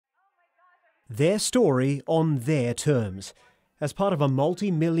Their story on their terms. As part of a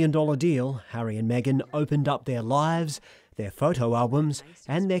multi-million-dollar deal, Harry and Meghan opened up their lives, their photo albums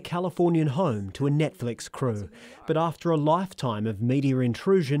and their Californian home to a Netflix crew. But after a lifetime of media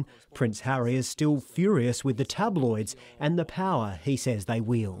intrusion, Prince Harry is still furious with the tabloids and the power he says they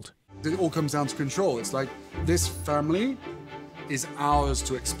wield. It all comes down to control. It's like, this family is ours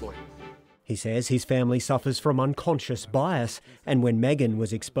to exploit. He says his family suffers from unconscious bias, and when Meghan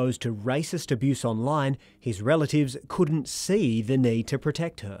was exposed to racist abuse online, his relatives couldn't see the need to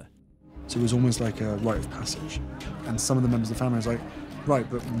protect her. So it was almost like a rite of passage. And some of the members of the family was like, right,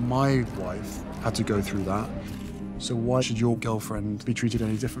 but my wife had to go through that, so why should your girlfriend be treated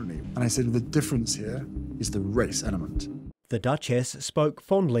any differently? And I said, the difference here is the race element. The Duchess spoke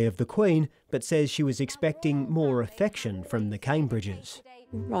fondly of the Queen, but says she was expecting more affection from the Cambridges.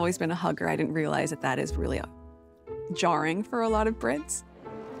 I've always been a hugger. I didn't realize that is really jarring for a lot of Brits.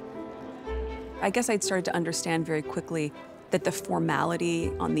 I guess I'd started to understand very quickly that the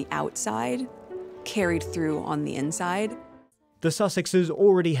formality on the outside carried through on the inside. The Sussexes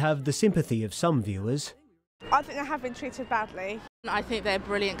already have the sympathy of some viewers. I think they have been treated badly. I think they're a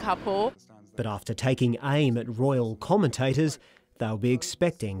brilliant couple. But after taking aim at royal commentators, they'll be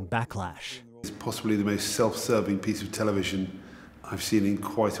expecting backlash. It's possibly the most self-serving piece of television I've seen in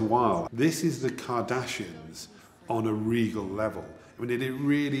quite a while. This is the Kardashians on a regal level. I mean, it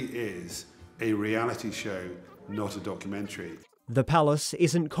really is a reality show, not a documentary. The palace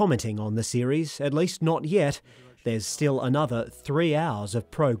isn't commenting on the series, at least not yet. There's still another 3 hours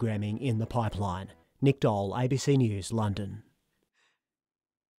of programming in the pipeline. Nick Dole, ABC News, London.